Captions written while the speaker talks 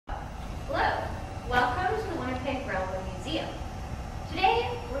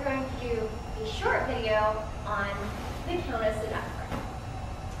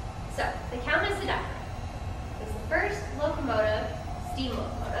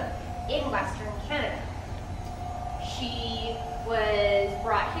in Western Canada. She was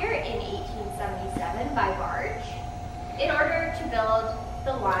brought here in 1877 by barge in order to build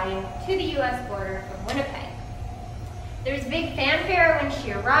the line to the US border from Winnipeg. There was big fanfare when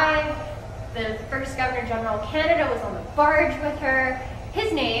she arrived. The first Governor General of Canada was on the barge with her.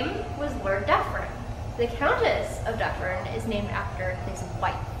 His name was Lord Dufferin. The Countess of Dufferin is named after his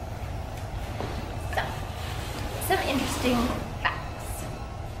wife. So, some interesting facts.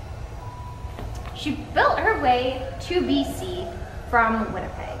 She built her way to BC from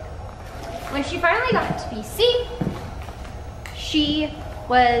Winnipeg. When she finally got to BC, she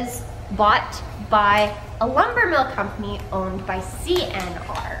was bought by a lumber mill company owned by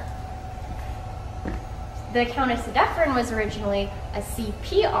CNR. The Countess of Dufferin was originally a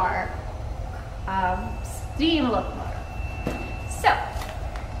CPR steam locomotive. So,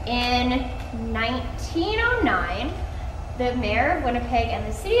 in 1909, the mayor of Winnipeg and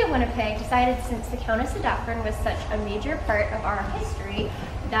the city of Winnipeg decided, since the Countess of Dufferin was such a major part of our history,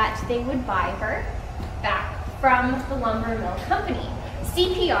 that they would buy her back from the lumber mill company.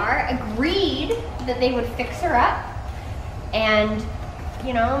 CPR agreed that they would fix her up and,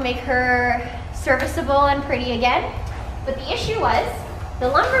 you know, make her serviceable and pretty again. But the issue was, the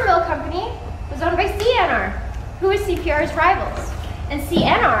lumber mill company was owned by CNR, who was CPR's rivals. And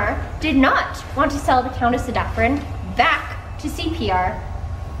CNR did not want to sell the Countess of Dufferin back to CPR.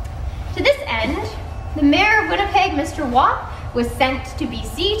 To this end, the mayor of Winnipeg, Mr. Waugh, was sent to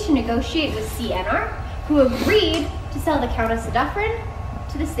BC to negotiate with CNR, who agreed to sell the Countess of Dufferin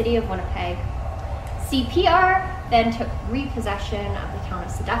to the city of Winnipeg. CPR then took repossession of the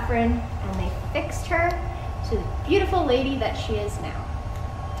Countess of Dufferin, and they fixed her to the beautiful lady that she is now.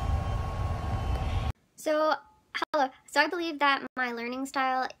 So, hello. So I believe that my learning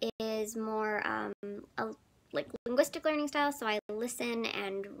style is more like linguistic learning style. So I listen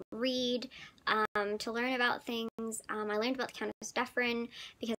and read to learn about things. I learned about the Countess of Dufferin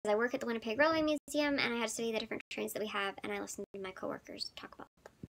because I work at the Winnipeg Railway Museum, and I had to study the different trains that we have, and I listened to my coworkers talk about them.